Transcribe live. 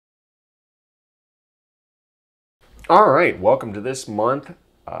All right, welcome to this month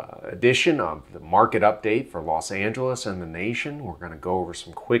edition of the market update for Los Angeles and the nation. We're going to go over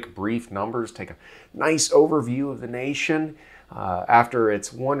some quick, brief numbers, take a nice overview of the nation after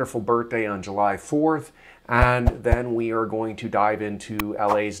its wonderful birthday on July 4th, and then we are going to dive into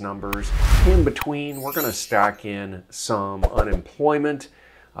LA's numbers. In between, we're going to stack in some unemployment,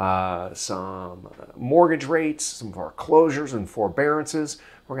 some mortgage rates, some foreclosures and forbearances.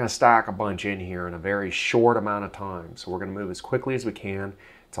 We're going to stack a bunch in here in a very short amount of time. So we're going to move as quickly as we can.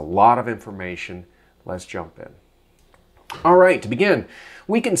 It's a lot of information. Let's jump in. All right, to begin,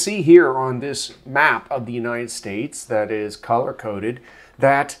 we can see here on this map of the United States that is color-coded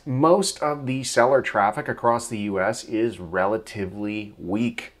that most of the seller traffic across the U.S. is relatively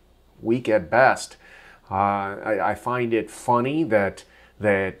weak at best. I find it funny that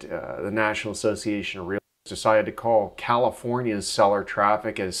the National Association of Realtors decided to call California's seller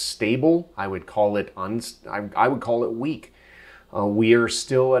traffic as stable. I would call it weak. We are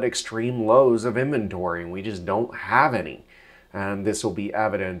still at extreme lows of inventory, and we just don't have any. And this will be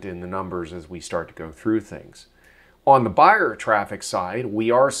evident in the numbers as we start to go through things. On the buyer traffic side, we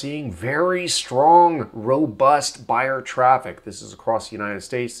are seeing very strong, robust buyer traffic. This is across the United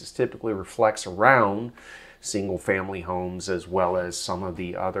States. This typically reflects around single-family homes as well as some of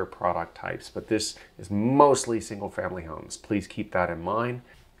the other product types, but this is mostly single-family homes. Please keep that in mind.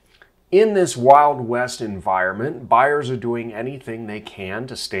 In this Wild West environment, buyers are doing anything they can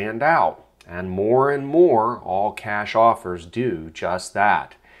to stand out, and more all-cash offers do just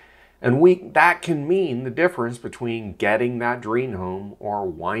that. And that can mean the difference between getting that dream home or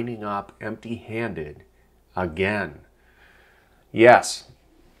winding up empty-handed again. Yes,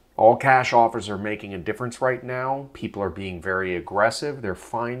 all cash offers are making a difference right now. People are being very aggressive. They're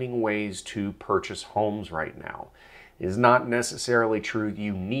finding ways to purchase homes right now. It is not necessarily true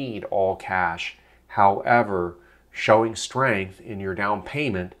you need all cash. However, showing strength in your down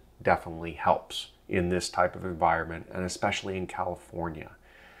payment definitely helps in this type of environment, and especially in California.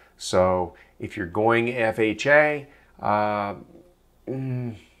 So if you're going FHA, I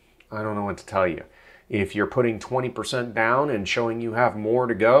don't know what to tell you. If you're putting 20% down and showing you have more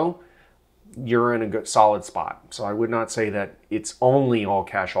to go, you're in a good, solid spot. So I would not say that it's only all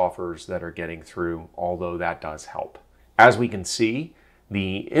cash offers that are getting through, although that does help. As we can see,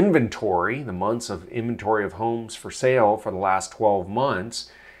 the inventory, the months of inventory of homes for sale for the last 12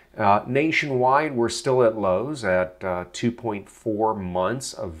 months, nationwide, we're still at lows at 2.4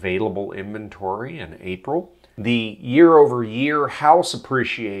 months available inventory in April. The year-over-year house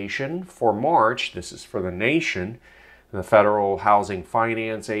appreciation for March, this is for the nation, the Federal Housing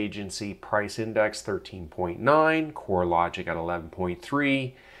Finance Agency Price Index 13.9, CoreLogic at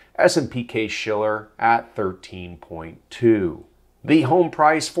 11.3, S&P Case-Shiller at 13.2. The home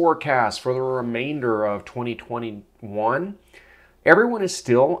price forecast for the remainder of 2021, everyone is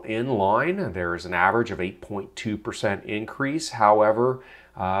still in line. There is an average of 8.2% increase. However,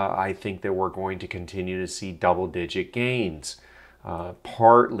 I think that we're going to continue to see double-digit gains,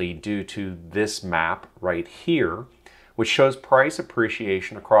 partly due to this map right here, which shows price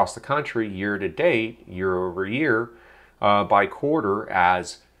appreciation across the country year-to-date, year-over-year, by quarter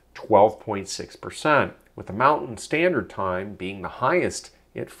as 12.6%, with the Mountain Standard Time being the highest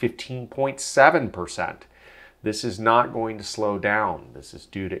at 15.7%. This is not going to slow down. This is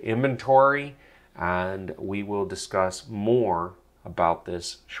due to inventory, and we will discuss more about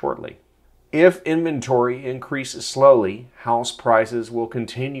this shortly. If inventory increases slowly, house prices will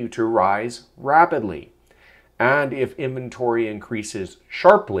continue to rise rapidly. And if inventory increases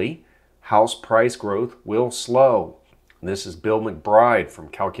sharply, house price growth will slow. This is Bill McBride from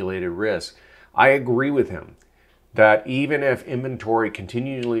Calculated Risk. I agree with him that even if inventory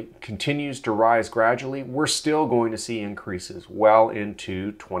continues to rise gradually, we're still going to see increases well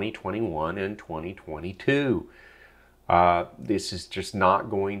into 2021 and 2022. This is just not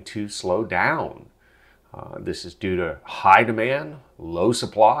going to slow down. This is due to high demand, low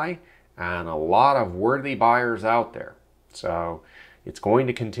supply, and a lot of worthy buyers out there. So it's going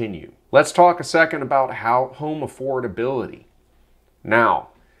to continue. Let's talk a second about home affordability.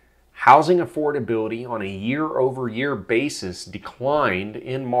 Now, housing affordability on a year-over-year basis declined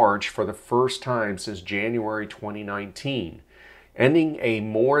in March for the first time since January 2019. Ending a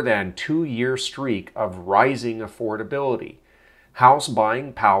more than 2-year streak of rising affordability. House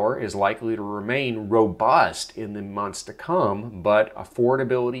buying power is likely to remain robust in the months to come, but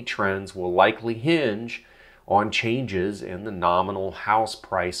affordability trends will likely hinge on changes in the nominal house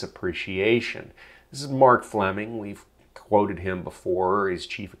price appreciation. This is Mark Fleming. We've quoted him before. He's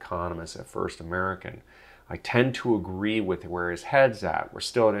chief economist at First American. I tend to agree with where his head's at. We're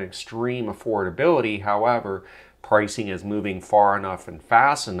still at an extreme affordability. However, pricing is moving far enough and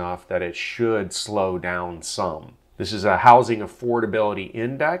fast enough that it should slow down some. This is a housing affordability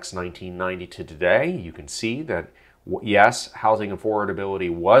index, 1990 to today. You can see that, yes, housing affordability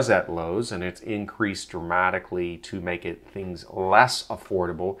was at lows and it's increased dramatically to make things less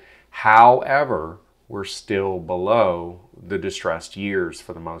affordable. However, we're still below the distressed years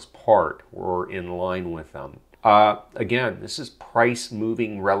for the most part. We're in line with them. Again, this is price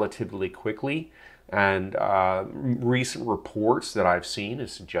moving relatively quickly. And recent reports that I've seen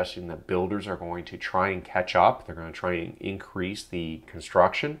is suggesting that builders are going to try and catch up. They're going to try and increase the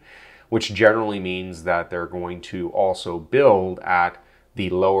construction, which generally means that they're going to also build at the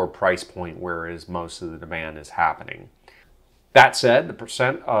lower price point, whereas most of the demand is happening. That said, the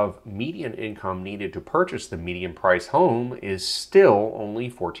percent of median income needed to purchase the median price home is still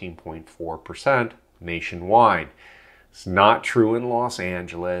only 14.4% nationwide. It's not true in Los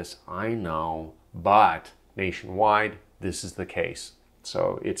Angeles, I know. But nationwide, this is the case.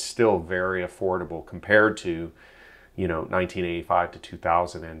 So it's still very affordable compared to, 1985 to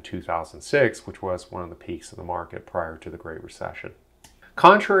 2000 and 2006, which was one of the peaks of the market prior to the Great Recession.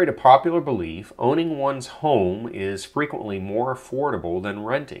 Contrary to popular belief, owning one's home is frequently more affordable than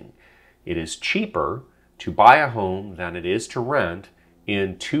renting. It is cheaper to buy a home than it is to rent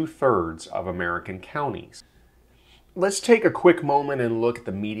in 2/3 of American counties. Let's take a quick moment and look at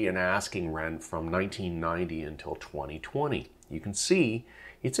the median asking rent from 1990 until 2020. You can see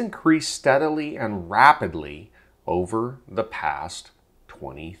it's increased steadily and rapidly over the past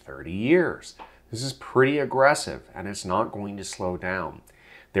 20, 30 years. This is pretty aggressive and it's not going to slow down.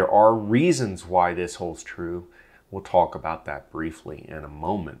 There are reasons why this holds true. We'll talk about that briefly in a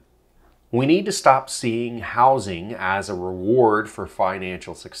moment. We need to stop seeing housing as a reward for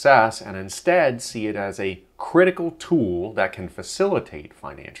financial success and instead see it as a critical tool that can facilitate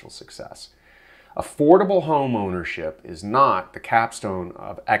financial success. Affordable home ownership is not the capstone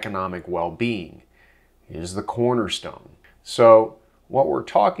of economic well-being. It is the cornerstone. So what we're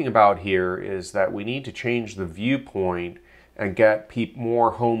talking about here is that we need to change the viewpoint and get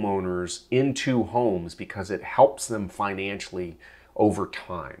more homeowners into homes because it helps them financially over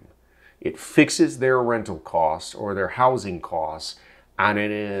time. It fixes their rental costs or their housing costs, and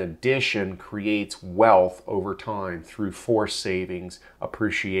in addition creates wealth over time through forced savings,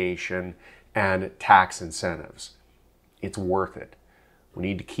 appreciation, and tax incentives. It's worth it. We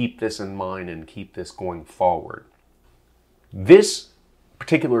need to keep this in mind and keep this going forward. This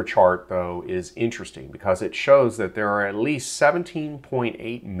particular chart, though, is interesting because it shows that there are at least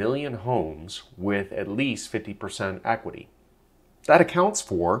 17.8 million homes with at least 50% equity. That accounts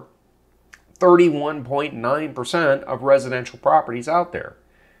for 31.9% of residential properties out there.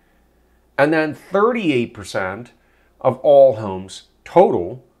 And then 38% of all homes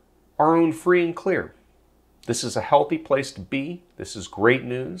total are owned free and clear. This is a healthy place to be. This is great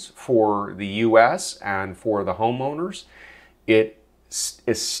news for the U.S. and for the homeowners. It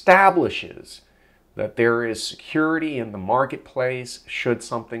establishes that there is security in the marketplace. Should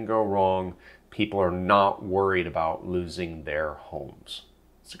something go wrong, people are not worried about losing their homes.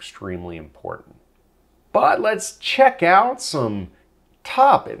 It's extremely important. But let's check out some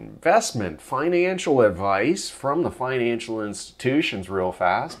top investment financial advice from the financial institutions real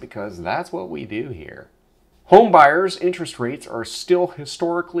fast, because that's what we do here. Home buyers' interest rates are still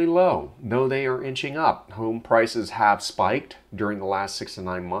historically low, though they are inching up. Home prices have spiked during the last 6 to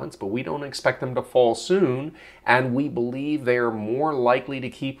 9 months, but we don't expect them to fall soon, and we believe they are more likely to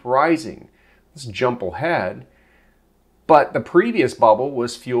keep rising. Let's jump ahead. But the previous bubble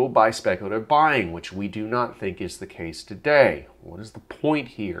was fueled by speculative buying, which we do not think is the case today. What is the point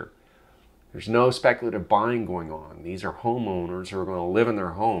here? There's no speculative buying going on. These are homeowners who are going to live in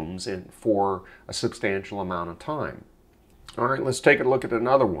their homes for a substantial amount of time. All right, let's take a look at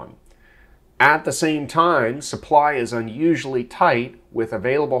another one. At the same time, supply is unusually tight with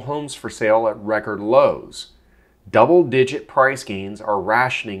available homes for sale at record lows. Double-digit price gains are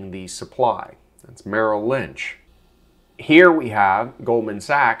rationing the supply. That's Merrill Lynch. Here we have Goldman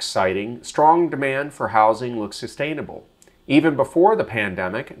Sachs citing strong demand for housing looks sustainable. Even before the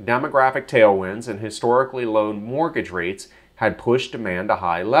pandemic, demographic tailwinds and historically low mortgage rates had pushed demand to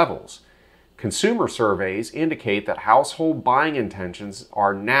high levels. Consumer surveys indicate that household buying intentions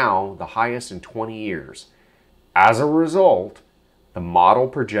are now the highest in 20 years. As a result, the model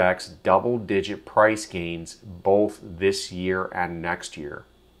projects double-digit price gains both this year and next year.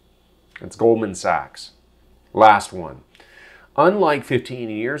 It's Goldman Sachs. Last one. Unlike 15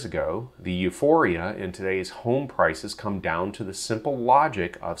 years ago, the euphoria in today's home prices come down to the simple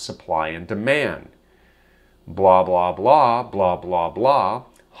logic of supply and demand. Blah, blah, blah, blah, blah, blah.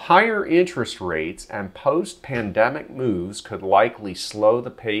 Higher interest rates and post-pandemic moves could likely slow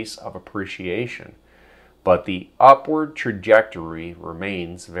the pace of appreciation, but the upward trajectory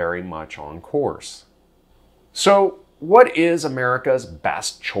remains very much on course. So, what is America's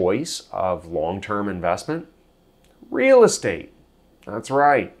best choice of long-term investment? Real estate. That's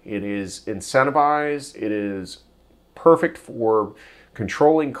right. It is incentivized. It is perfect for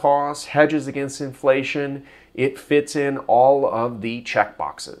controlling costs, hedges against inflation. It fits in all of the check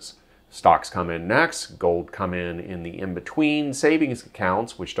boxes. Stocks come in next, gold come in the in-between, savings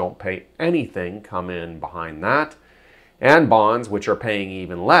accounts, which don't pay anything, come in behind that, and bonds, which are paying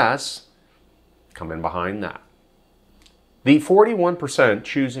even less, come in behind that. The 41%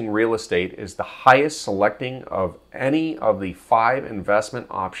 choosing real estate is the highest selecting of any of the 5 investment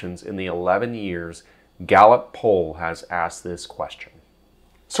options in the 11 years Gallup poll has asked this question.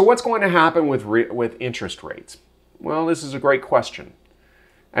 So what's going to happen with interest rates? Well, this is a great question.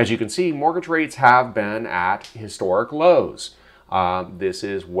 As you can see, mortgage rates have been at historic lows. This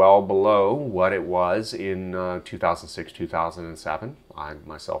is well below what it was in 2006, 2007. I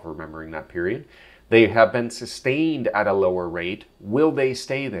myself remembering that period. They have been sustained at a lower rate. Will they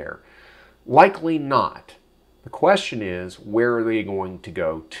stay there? Likely not. The question is, where are they going to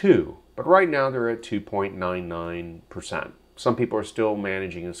go to? But right now they're at 2.99%. Some people are still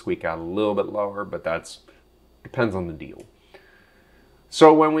managing to squeak out a little bit lower, but that depends on the deal.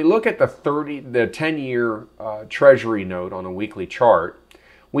 So when we look at the 10-year Treasury note on a weekly chart,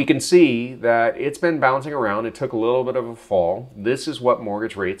 we can see that it's been bouncing around. It took a little bit of a fall. This is what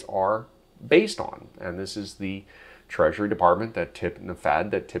mortgage rates are based on, and this is the Treasury Department and the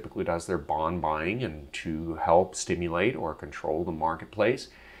Fed that typically does their bond buying and to help stimulate or control the marketplace.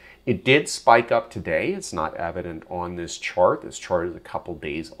 It did spike up today. It's not evident on this chart. This chart is a couple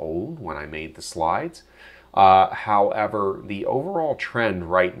days old when I made the slides. However, the overall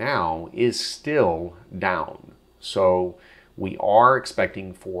trend right now is still down. So we are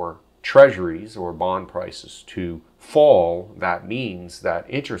expecting for treasuries or bond prices to fall. That means that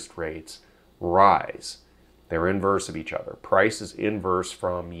interest rates rise. They're inverse of each other. Price is inverse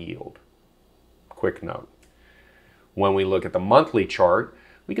from yield. Quick note. When we look at the monthly chart,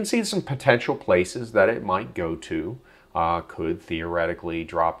 we can see some potential places that it might go to. Could theoretically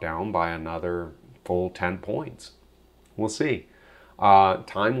drop down by another full 10 points. We'll see.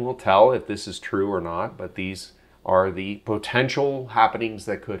 Time will tell if this is true or not, but these are the potential happenings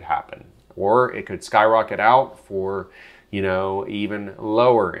that could happen. Or it could skyrocket out for, even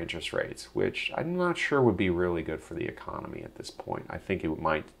lower interest rates, which I'm not sure would be really good for the economy at this point. I think it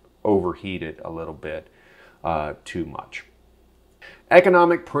might overheat it a little bit too much.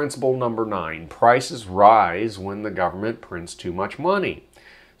 Economic principle number 9, prices rise when the government prints too much money.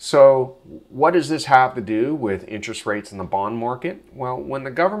 So what does this have to do with interest rates in the bond market? Well, when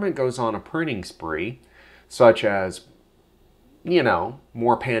the government goes on a printing spree, such as,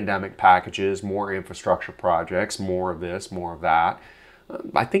 more pandemic packages, more infrastructure projects, more of this, more of that,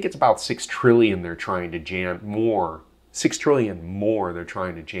 I think it's about $6 trillion they're trying to jam more, $6 trillion more they're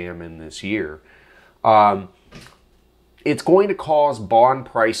trying to jam in this year. It's going to cause bond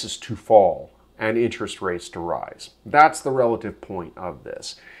prices to fall and interest rates to rise. That's the relative point of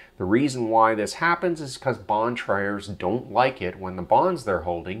this. The reason why this happens is because bond traders don't like it when the bonds they're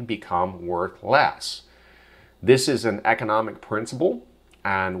holding become worth less. This is an economic principle,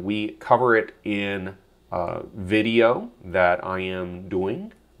 and we cover it in a video that I am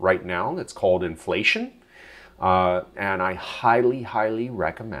doing right now that's called Inflation. And I highly, highly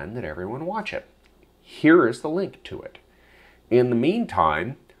recommend that everyone watch it. Here is the link to it. In the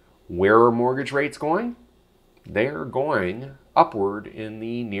meantime, where are mortgage rates going? They're going upward in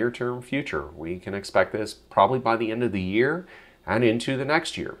the near-term future. We can expect this probably by the end of the year and into the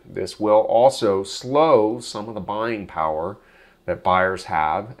next year. This will also slow some of the buying power that buyers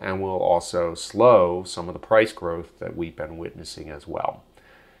have and will also slow some of the price growth that we've been witnessing as well.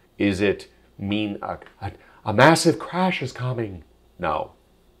 Is it mean a massive crash is coming? No.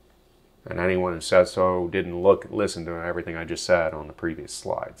 And anyone who says so didn't listen to everything I just said on the previous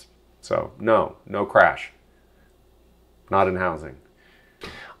slides. So no crash. Not in housing.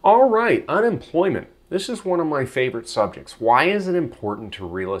 All right, unemployment. This is one of my favorite subjects. Why is it important to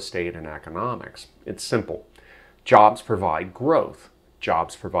real estate and economics? It's simple. Jobs provide growth.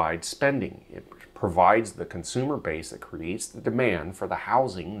 Jobs provide spending. It provides the consumer base that creates the demand for the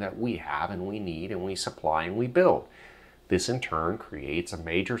housing that we have and we need and we supply and we build. This in turn creates a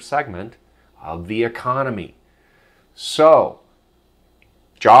major segment of the economy. So,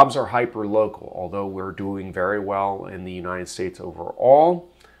 jobs are hyper-local. Although we're doing very well in the United States overall,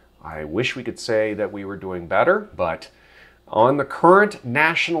 I wish we could say that we were doing better, but On the current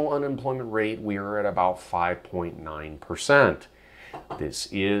national unemployment rate, we are at about 5.9%. This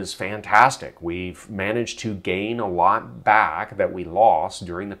is fantastic. We've managed to gain a lot back that we lost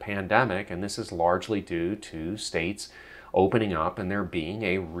during the pandemic, and this is largely due to states opening up and there being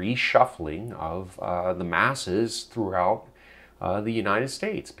a reshuffling of the masses throughout the United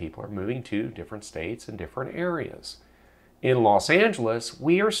States. People are moving to different states and different areas. In Los Angeles,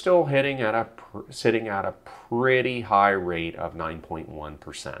 we are still sitting at a pretty high rate of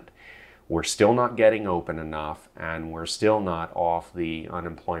 9.1%. We're still not getting open enough, and we're still not off the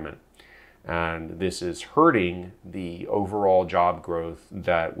unemployment. And this is hurting the overall job growth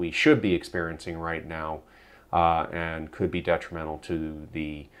that we should be experiencing right now, and could be detrimental to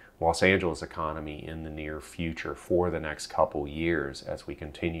the Los Angeles economy in the near future for the next couple years as we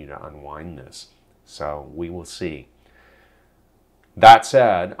continue to unwind this. So we will see. That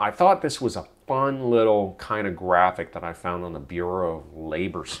said, I thought this was a fun little kind of graphic that I found on the Bureau of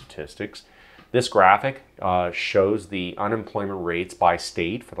Labor Statistics. This graphic shows the unemployment rates by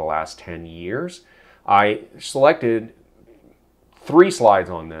state for the last 10 years. I selected 3 slides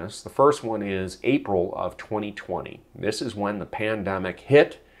on this. The first one is April of 2020. This is when the pandemic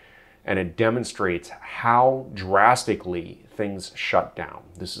hit, and it demonstrates how drastically things shut down.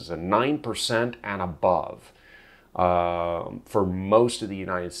 This is a 9% and above for most of the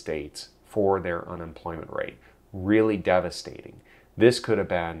United States for their unemployment rate. Really devastating. This could have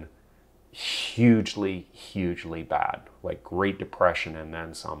been hugely, hugely bad, like Great Depression and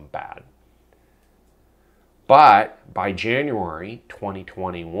then some bad. But by January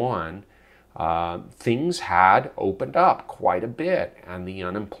 2021, things had opened up quite a bit, and the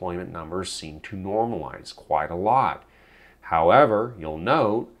unemployment numbers seemed to normalize quite a lot. However, you'll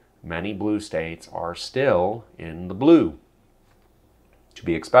note many blue states are still in the blue, to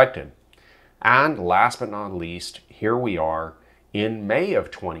be expected. And last but not least, here we are in May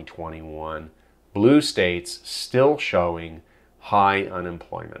of 2021, blue states still showing high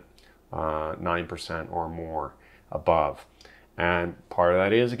unemployment, 9% or more above. And part of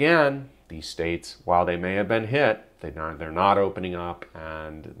that is, again, these states, while they may have been hit, they're not opening up,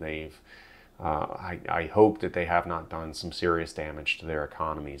 and I hope that they have not done some serious damage to their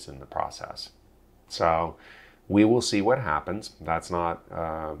economies in the process. So we will see what happens. That's not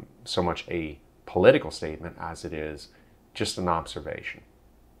so much a political statement as it is just an observation.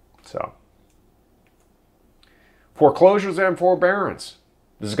 So, foreclosures and forbearance.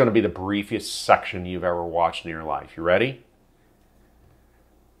 This is going to be the briefest section you've ever watched in your life. You ready?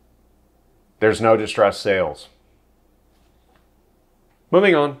 There's no distressed sales.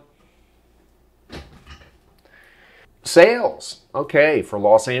 Moving on. Sales. Okay, for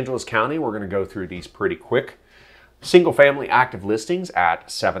Los Angeles County, we're going to go through these pretty quick. Single-family active listings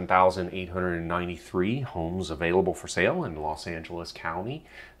at 7,893 homes available for sale in Los Angeles County.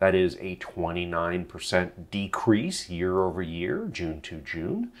 That is a 29% decrease year over year, June to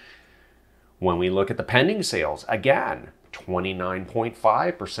June. When we look at the pending sales, again,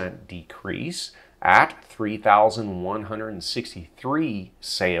 29.5% decrease at 3,163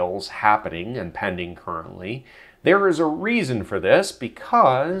 sales happening and pending currently. There is a reason for this,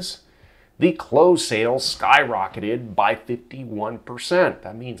 because the closed sales skyrocketed by 51%.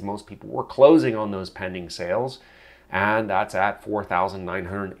 That means most people were closing on those pending sales, and that's at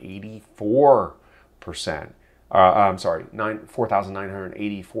 4,984%.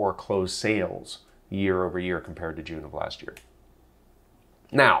 4,984 closed sales year over year compared to June of last year.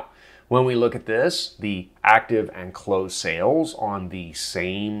 Now, when we look at this, the active and closed sales on the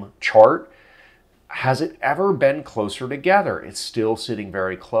same chart, has it ever been closer together? It's still sitting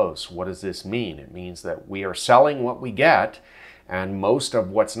very close. What does this mean? It means that we are selling what we get, and most of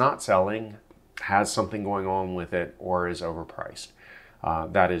what's not selling has something going on with it or is overpriced.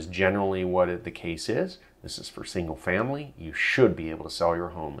 That is generally what the case is. This is for single family. You should be able to sell your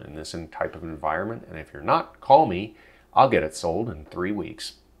home in this type of environment, and if you're not, call me. I'll get it sold in 3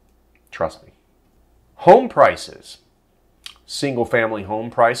 weeks. Trust me. Home prices. Single-family home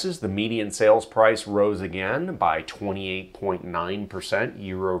prices, the median sales price rose again by 28.9%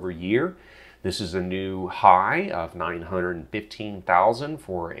 year over year. This is a new high of $915,000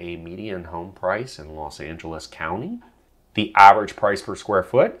 for a median home price in Los Angeles County. The average price per square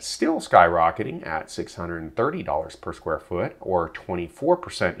foot still skyrocketing at $630 per square foot, or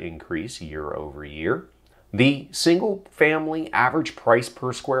 24% increase year over year. The single-family average price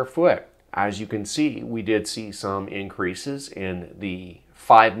per square foot, as you can see, we did see some increases in the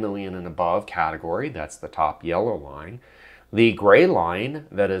 5 million and above category. That's the top yellow line. The gray line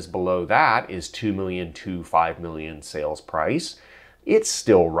that is below that is 2 million to 5 million sales price. It's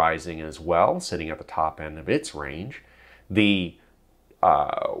still rising as well, sitting at the top end of its range. The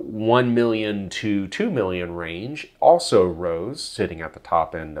 1 million to 2 million range also rose, sitting at the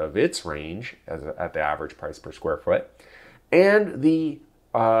top end of its range at the average price per square foot. And the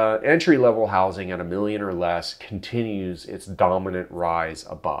entry-level housing at $1 million or less continues its dominant rise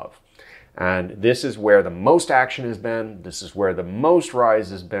above. And this is where the most action has been. This is where the most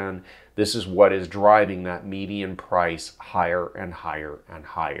rise has been. This is what is driving that median price higher and higher and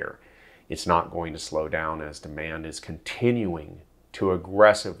higher. It's not going to slow down as demand is continuing to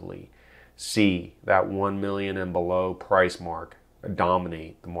aggressively see that 1 million and below price mark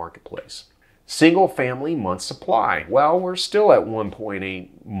dominate the marketplace. Single family month supply. Well, we're still at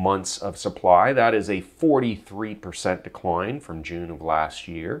 1.8 months of supply. That is a 43% decline from June of last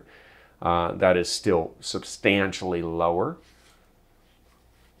year. That is still substantially lower.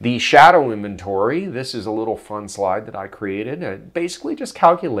 The shadow inventory, this is a little fun slide that I created. It basically just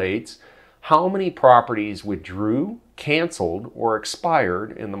calculates how many properties withdrew, canceled, or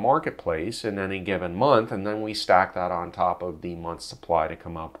expired in the marketplace in any given month, and then we stack that on top of the month's supply to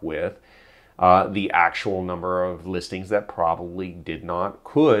come up with the actual number of listings that probably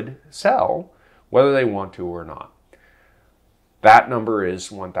could sell, whether they want to or not. That number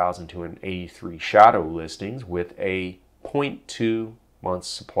is 1,283 shadow listings with a 0.2 months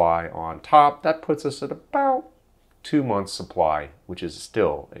supply on top. That puts us at about 2 months supply, which is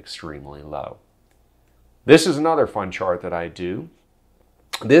still extremely low. This is another fun chart that I do.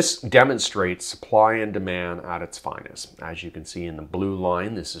 This demonstrates supply and demand at its finest. As you can see in the blue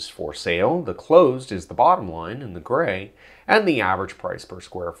line, this is for sale. The closed is the bottom line in the gray, and the average price per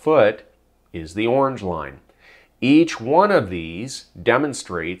square foot is the orange line. Each one of these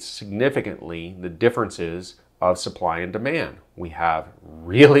demonstrates significantly the differences of supply and demand. We have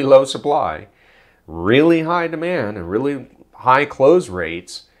really low supply, really high demand, and really high close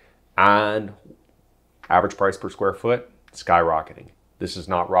rates, and average price per square foot skyrocketing. This is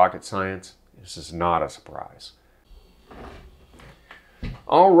not rocket science. This is not a surprise.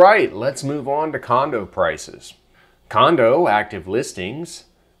 All right, let's move on to condo prices. Condo active listings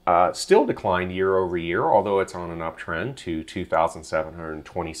still declined year over year, although it's on an uptrend to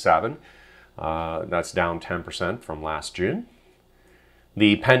 2,727. That's down 10% from last June.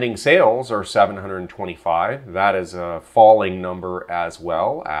 The pending sales are 725. That is a falling number as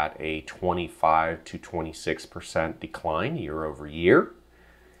well at a 25 to 26% decline year over year.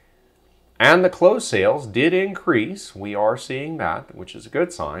 And the closed sales did increase. We are seeing that, which is a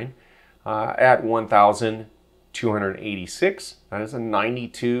good sign, at 1,286. That is a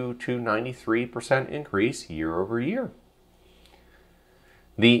 92 to 93% increase year over year.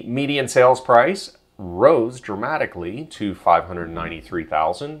 The median sales price rose dramatically to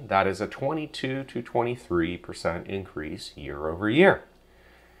 $593,000. That is a 22 to 23% increase year over year.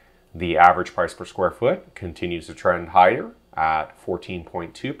 The average price per square foot continues to trend higher at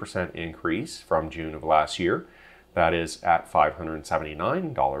 14.2% increase from June of last year. That is at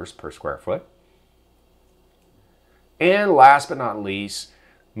 $579 per square foot. And last but not least,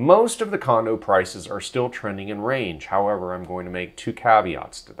 most of the condo prices are still trending in range. However, I'm going to make two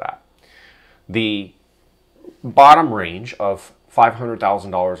caveats to that. The bottom range of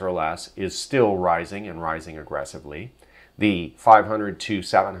 $500,000 or less is still rising and rising aggressively. The $500,000 to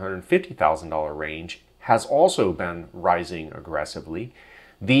 $750,000 range has also been rising aggressively.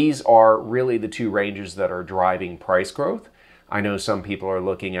 These are really the two ranges that are driving price growth. I know some people are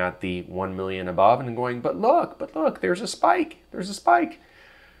looking at the 1 million above and going, but look, there's a spike.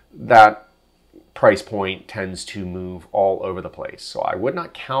 That price point tends to move all over the place. So I would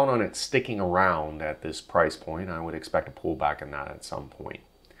not count on it sticking around at this price point. I would expect a pullback in that at some point.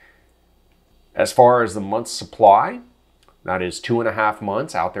 As far as the month's supply, that is 2.5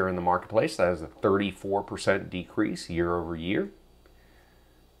 months out there in the marketplace. That is a 34% decrease year over year.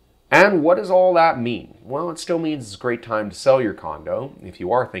 And what does all that mean? Well, it still means it's a great time to sell your condo. If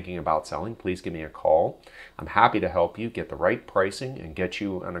you are thinking about selling, please give me a call. I'm happy to help you get the right pricing and get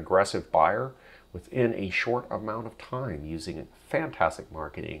you an aggressive buyer within a short amount of time using fantastic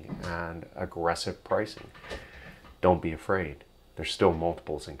marketing and aggressive pricing. Don't be afraid. There's still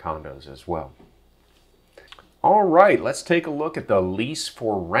multiples in condos as well. All right, let's take a look at the lease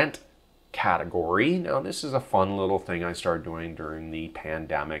for rent category. Now, this is a fun little thing I started doing during the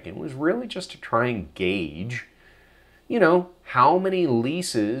pandemic. It was really just to try and gauge, how many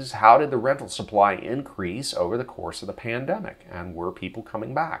leases, how did the rental supply increase over the course of the pandemic, and were people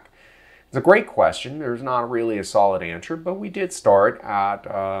coming back? It's a great question. There's not really a solid answer, but we did start at,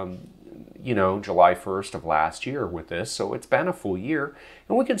 July 1st of last year with this, so it's been a full year,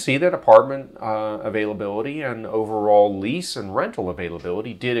 and we can see that apartment availability and overall lease and rental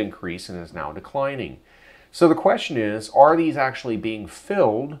availability did increase and is now declining. So the question is, are these actually being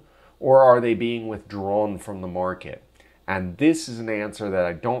filled or are they being withdrawn from the market? And this is an answer that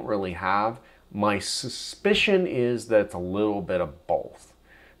I don't really have. My suspicion is that it's a little bit of both.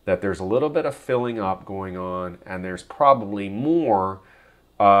 That there's a little bit of filling up going on, and there's probably more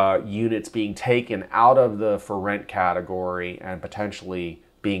units being taken out of the for rent category and potentially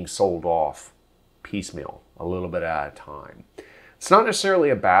being sold off piecemeal, a little bit at a time. It's not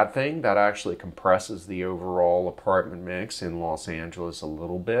necessarily a bad thing. That actually compresses the overall apartment mix in Los Angeles a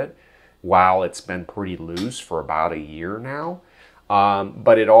little bit, while it's been pretty loose for about a year now.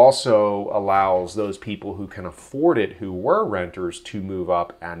 But it also allows those people who can afford it, who were renters, to move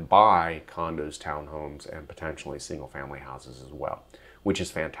up and buy condos, townhomes, and potentially single-family houses as well, which is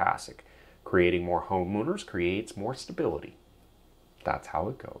fantastic. Creating more homeowners creates more stability. That's how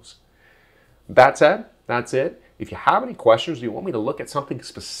it goes. That said, that's it. If you have any questions, or you want me to look at something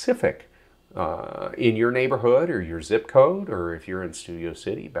specific in your neighborhood or your zip code, or if you're in Studio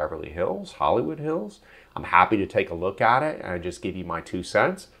City, Beverly Hills, Hollywood Hills, I'm happy to take a look at it and just give you my 2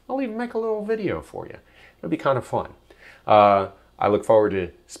 cents. I'll even make a little video for you. It'll be kind of fun. I look forward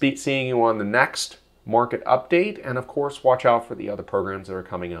to seeing you on the next market update. And of course, watch out for the other programs that are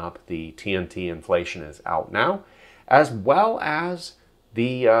coming up. The TNT inflation is out now, as well as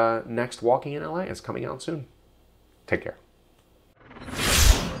the next Walking in LA is coming out soon. Take care.